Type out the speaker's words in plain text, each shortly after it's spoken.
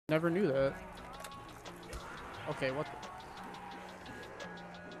Never knew that. Okay, what?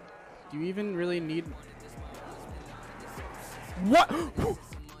 Do you even really need? What?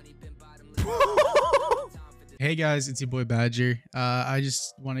 Hey guys, it's Yaboybadger. I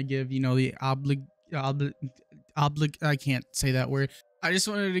just want to give, the I can't say that word. I just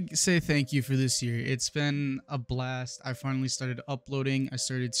wanted to say thank you for this year. It's been a blast. I finally started uploading. I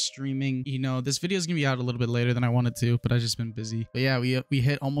started streaming. This video is gonna be out a little bit later than I wanted to, but I've just been busy. But yeah, we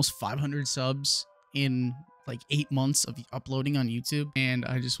hit almost 500 subs in like 8 months of uploading on YouTube, and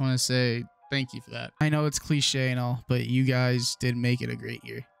I just want to say thank you for that. I know it's cliche and all, but you guys did make it a great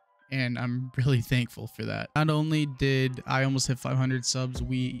year, and I'm really thankful for that. Not only did I almost hit 500 subs,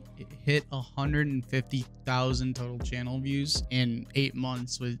 we hit 150,000 total channel views in 8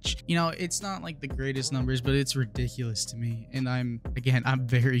 months, which, it's not like the greatest numbers, but it's ridiculous to me. And I'm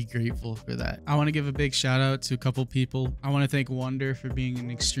very grateful for that. I want to give a big shout out to a couple people. I want to thank Wunder for being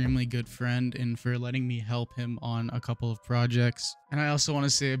an extremely good friend and for letting me help him on a couple of projects. And I also want to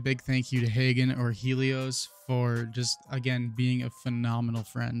say a big thank you to Haegan or Helios for just, again, being a phenomenal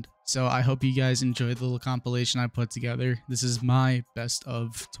friend. So I hope you guys enjoyed the little compilation I put together. This is my best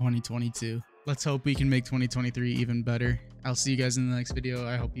of 2022. Let's hope we can make 2023 even better. I'll see you guys in the next video.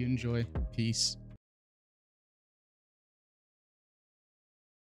 I hope you enjoy. Peace.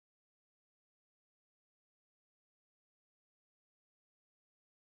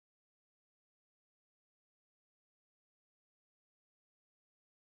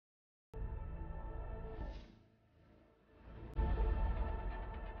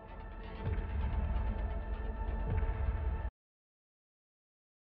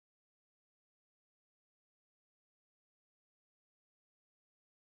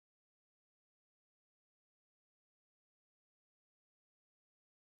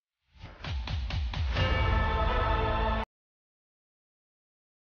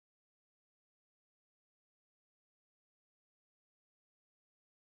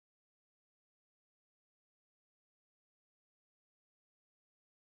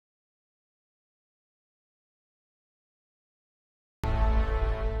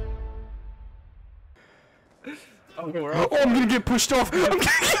 Oh, I'm gonna get pushed off. I'm gonna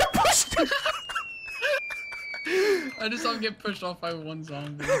get pushed off. I just saw him get pushed off by one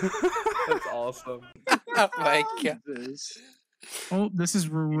zombie. That's awesome. Oh my god. Oh, this is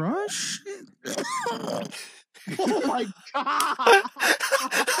Rush? Oh my god!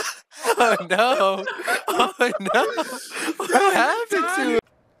 Oh no! Oh no! What happened to him?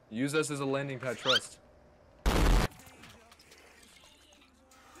 Use us as a landing pad, trust.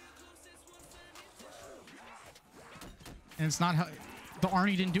 And it's not how the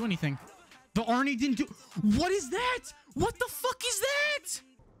Arnie didn't do anything. The Arnie didn't do. What is that? What the fuck is that?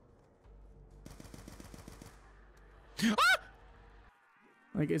 Ah!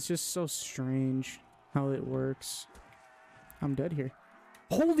 Like, it's just so strange how it works. I'm dead here.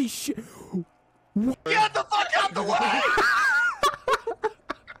 Holy shit! Get the fuck out the way!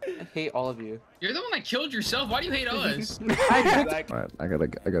 I hate all of you. You're the one that killed yourself. Why do you hate us? Alright, I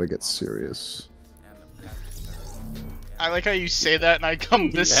gotta get serious. I like how you say that and I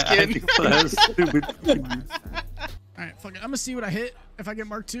come this skin. Alright, fuck it. I'm gonna see what I hit if I get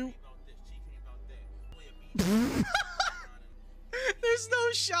Mark 2. There's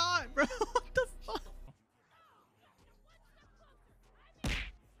no shot, bro. What the fuck?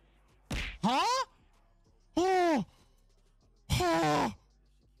 Huh? Oh! Oh!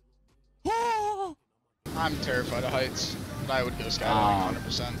 Oh! I'm terrified of heights, but I would go skydiving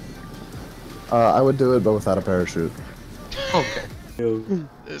 100%. I would do it, but without a parachute. Okay.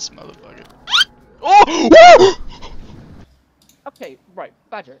 This motherfucker. Oh! Okay, right,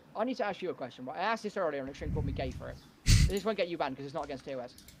 Badger, I need to ask you a question, right? I asked this earlier and the stream called me gay for it. This won't get you banned because it's not against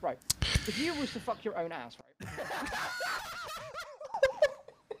TOS. Right. If you was to fuck your own ass, right?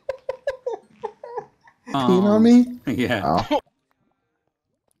 Peeing on me? Yeah. Oh.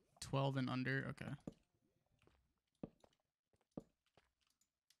 12 and under, okay.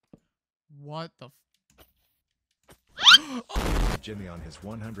 What the Jimmy on his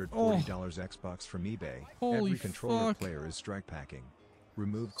 $140 Xbox from eBay. Holy Every controller fuck. player is strike packing.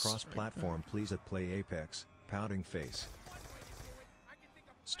 Remove cross-platform please at Play Apex. Pouting face.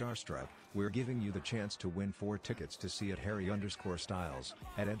 Starstruck, we're giving you the chance to win 4 tickets to see at Harry_Styles,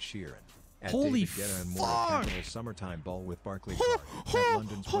 at Ed Sheeran, at Holy David Guetta and more fuck. at Capital Summertime Ball with Barclay Card, at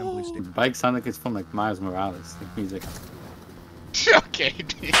London's Wembley Stadium. Bike sound like it's from like Miles Morales, like music. Okay,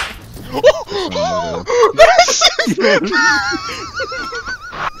 dude.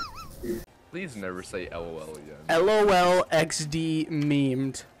 Please never say LOL again. LOL XD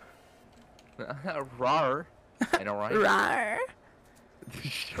memed. Rar. I know, right? Rar.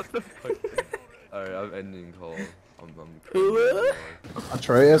 Shut the fuck up. Alright, I'm ending call.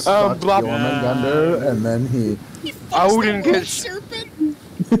 Atreus fucked Jormungandr, and then he Odin gets serpent.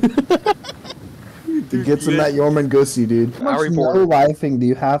 He gets in that Jormungandr, dude. How much no-lifing do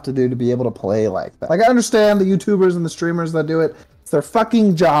you have to do to be able to play like that? Like, I understand the YouTubers and the streamers that do it. It's their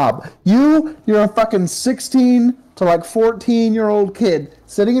fucking job. You're a fucking 16 to like 14-year-old kid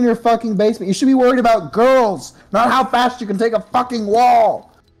sitting in your fucking basement. You should be worried about girls, not how fast you can take a fucking wall.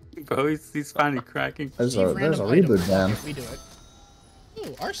 Bro, he's finally cracking. There's a reboot, man. We do it.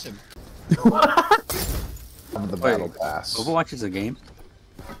 Ooh, arson. The battle pass. Overwatch is a game?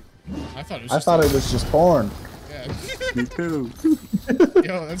 I thought it was just porn. Yeah. Me too.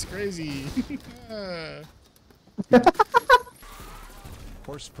 Yo, that's crazy.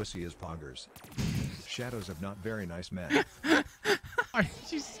 Horse pussy is poggers. Shadows of not very nice men. Are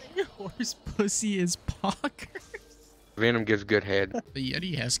you saying horse pussy is poggers? Venom gives good head. The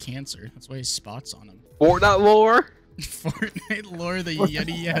Yeti has cancer. That's why he has spots on him. Fortnite lore? Fortnite lore, the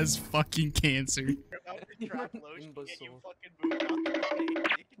Yeti has fucking cancer.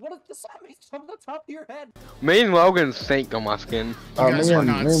 What if the zombies from the top of your head? Me and Logan sync on my skin. Me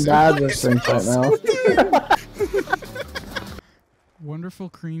and Badger sync right now. Wonderful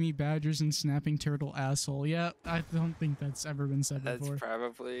creamy badgers and snapping turtle asshole. Yeah, I don't think that's ever been said before.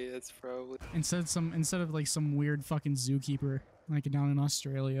 That's probably. Instead of like some weird fucking zookeeper like down in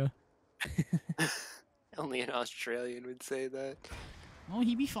Australia. Only an Australian would say that. Oh,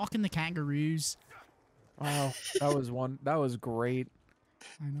 he be fucking the kangaroos. Wow, that was great.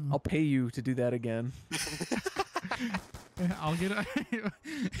 I know. I'll pay you to do that again. I'll get a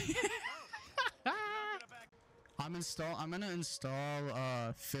I'm gonna install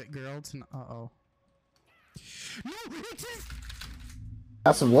Fit Girl tonight. Uh-oh. No,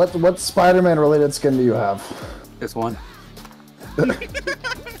 Awesome. What Spider-Man related skin do you have? This one. What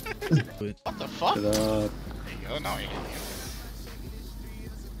the fuck? Shut up. There you go, now you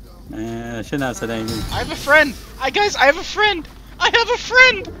can. I shouldn't have said anything. I have a friend! Guys, I have a friend! I have a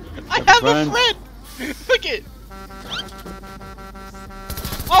friend! I have a friend! Look it!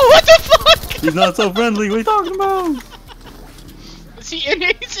 Oh, what the fuck? He's not so friendly. What are you talking about? Is he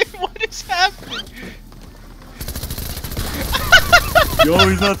innate? What is happening? Yo,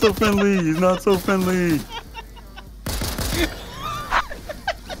 he's not so friendly. He's not so friendly.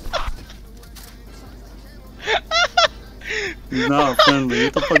 He's not friendly.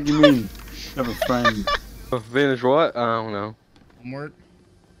 What the fuck do you mean? Have a friend. Finish what? I don't know. Homework?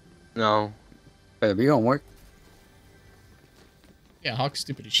 No. Hey, we gonna work? Yeah, Hawk's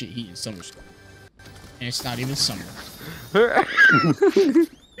stupid as shit. He in summer school. And it's not even summer.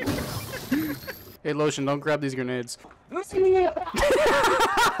 Hey, Lotion, don't grab these grenades. What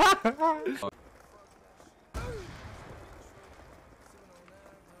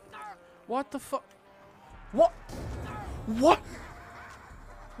the fuck? What? What?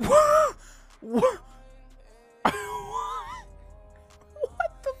 What? What?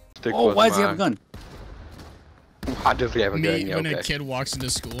 Oh, why does he have a gun? Why does he have a gun? Me Yeah, when okay. a kid walks into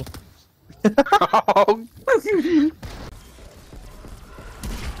school. Oh.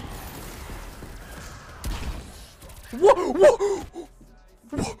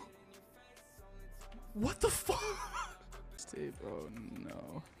 What the fuck? Steve, oh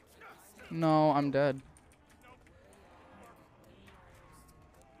no. No, I'm dead.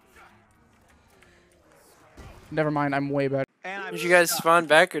 Never mind, I'm way better. Did you guys spawn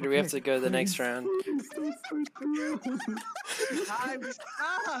back, or do we have to go to the next round? I'm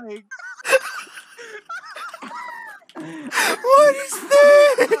stuck. What is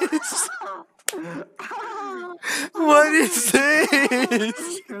this? What is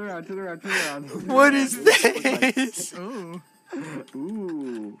this? Turn around. What is this? Ooh.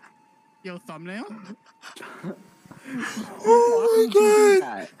 Ooh. Yo, thumbnail? Oh my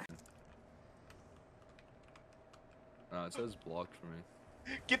god. It says blocked for me.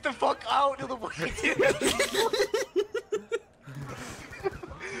 Get the fuck out of the way.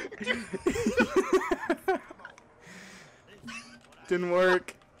 Didn't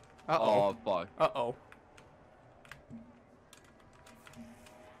work. Oh, fuck. Uh-oh.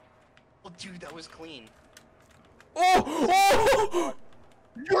 Oh, dude, that was clean. Oh!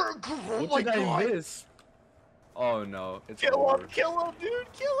 You're oh my god. Miss? Oh no, it's Kill over. him,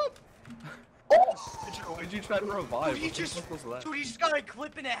 dude, kill him. Oh! Did you try to revive? Dude, What the fuck was that? Dude, he just got a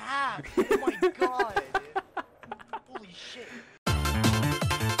clip in a half. Oh my god. Holy shit.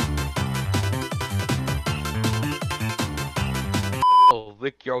 Oh,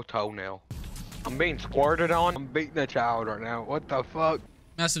 lick your toenail. I'm being squirted on. I'm beating a child right now. What the fuck?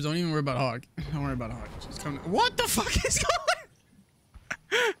 Massive, don't even worry about Hog. Don't worry about Hog. Just come. What the fuck is going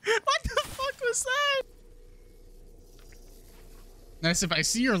was that? Nice if I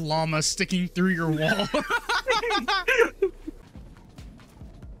see your llama sticking through your wall.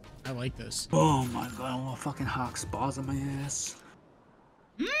 I like this. Oh my god, I want fucking hawk spas on my ass.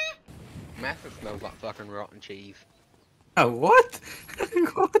 Massive smells like fucking rotten cheese. Oh, what?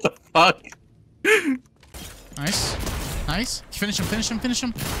 What the fuck? Nice. Nice. Finish him, finish him, finish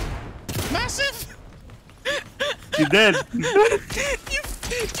him. Massive! You did. You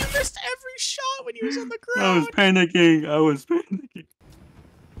missed every shot when he was on the ground. I was panicking. I was panicking.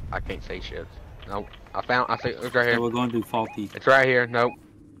 I can't see shit. Nope. I see it's right here. So we're going to do faulty. It's right here. Nope.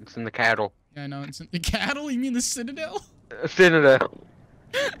 It's in the cattle. Yeah, I know. It's in the cattle? You mean the Citadel? Citadel.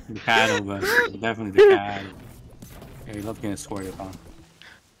 The cattle, but definitely the cattle. Hey, you love getting scored upon.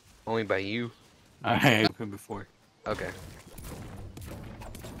 Only by you. Alright, I've been before. Okay.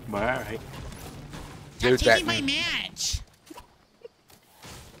 But alright. I'm taking my match.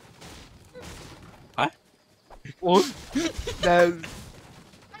 What? What? No.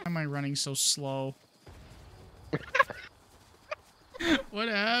 Why am I running so slow? What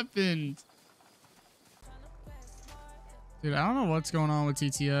happened? Dude, I don't know what's going on with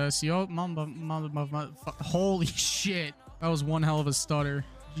TTS. Yo, holy shit. That was one hell of a stutter.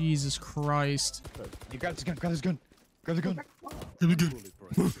 Jesus Christ. You grab this gun, grab this gun. Grab the gun. Grab the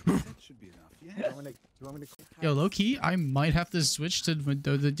gun. Yo, low key, I might have to switch to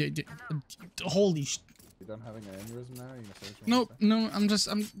the holy sh. You done having an aneurysm now? Are you gonna say what you Nope, want to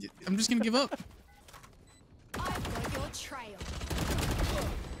say? no, I'm just gonna give up.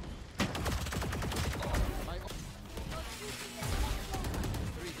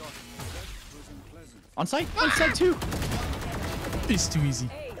 On site too. It's too easy.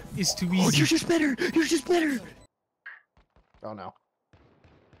 It's too easy. Oh, you're just better. You're just better. Oh no.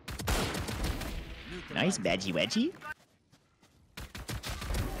 Nice, Badgy Wedgie.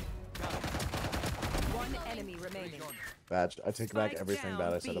 One enemy remaining. Badge, I take back everything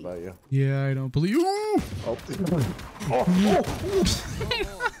bad I said about you. Yeah, I don't believe you. Oh.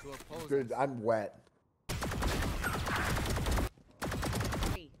 Dude, I'm wet.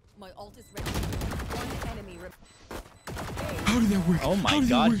 My ult is ready. One enemy How did that work? Oh my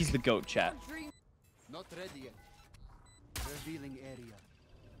god, he's the goat, chat. Not ready yet. Revealing area.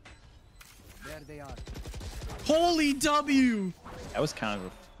 There they are. Holy W! That was kind of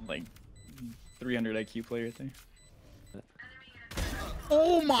a, like 300 IQ player right there.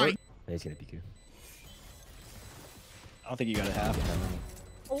 Oh my! He's gonna PQ. I don't think you got a half.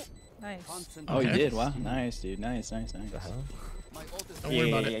 Oh, nice. Oh, you did? Wow, nice, dude. Nice, nice, nice. The hell? Don't worry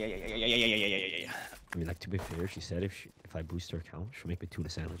about it. Yeah. I mean, like, to be fair, she said if I boost her account, she'll make me tuna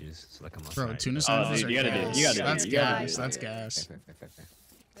sandwiches. So, like, I'm on Bro, side. tuna sandwiches dude, are you gotta do it. gas. You gotta do it. That's You gotta do gas. it. That's gas. Fair.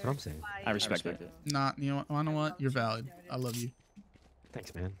 That's what I'm saying. I respect it. Nah, you know what? You're valid. I love you.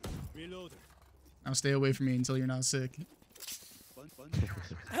 Thanks, man. Now stay away from me until you're not sick.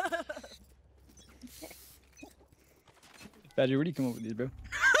 Badger, where do you come up with these, bro?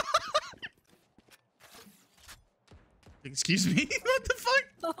 Excuse me? What the fuck?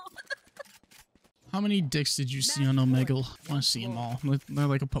 How many dicks did you see on Omegle? I want to see them all. They're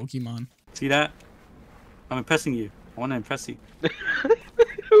like a Pokemon. See that? I'm impressing you. I want to impress you.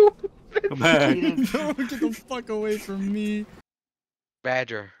 Come back. Get the fuck away from me.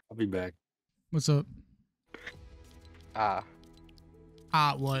 Badger. I'll be back. What's up?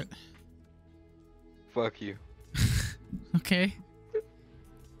 What? Fuck you. Okay.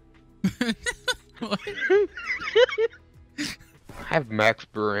 What? I have max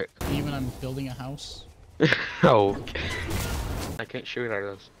brick. Even I'm building a house. Oh. I can't shoot out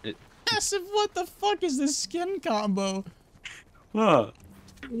of this. Massive, what the fuck is this skin combo? What?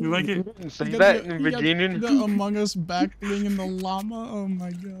 You like it? See that in the beginning? The Among Us back bling and the llama. Oh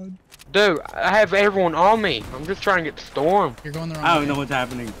my god. Dude, I have everyone on me. I'm just trying to get the storm. You're going the wrong I don't way. know what's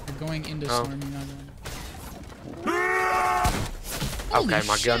happening. You're going into Oh. storm. You're not going. Okay,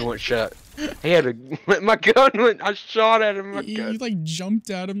 my gun went shut. He had a. My gun went. I shot at him. You like jumped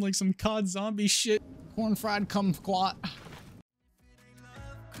at him like some COD zombie shit. Corn fried kumquat.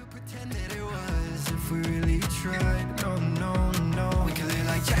 Pretend that it was if we really tried. No,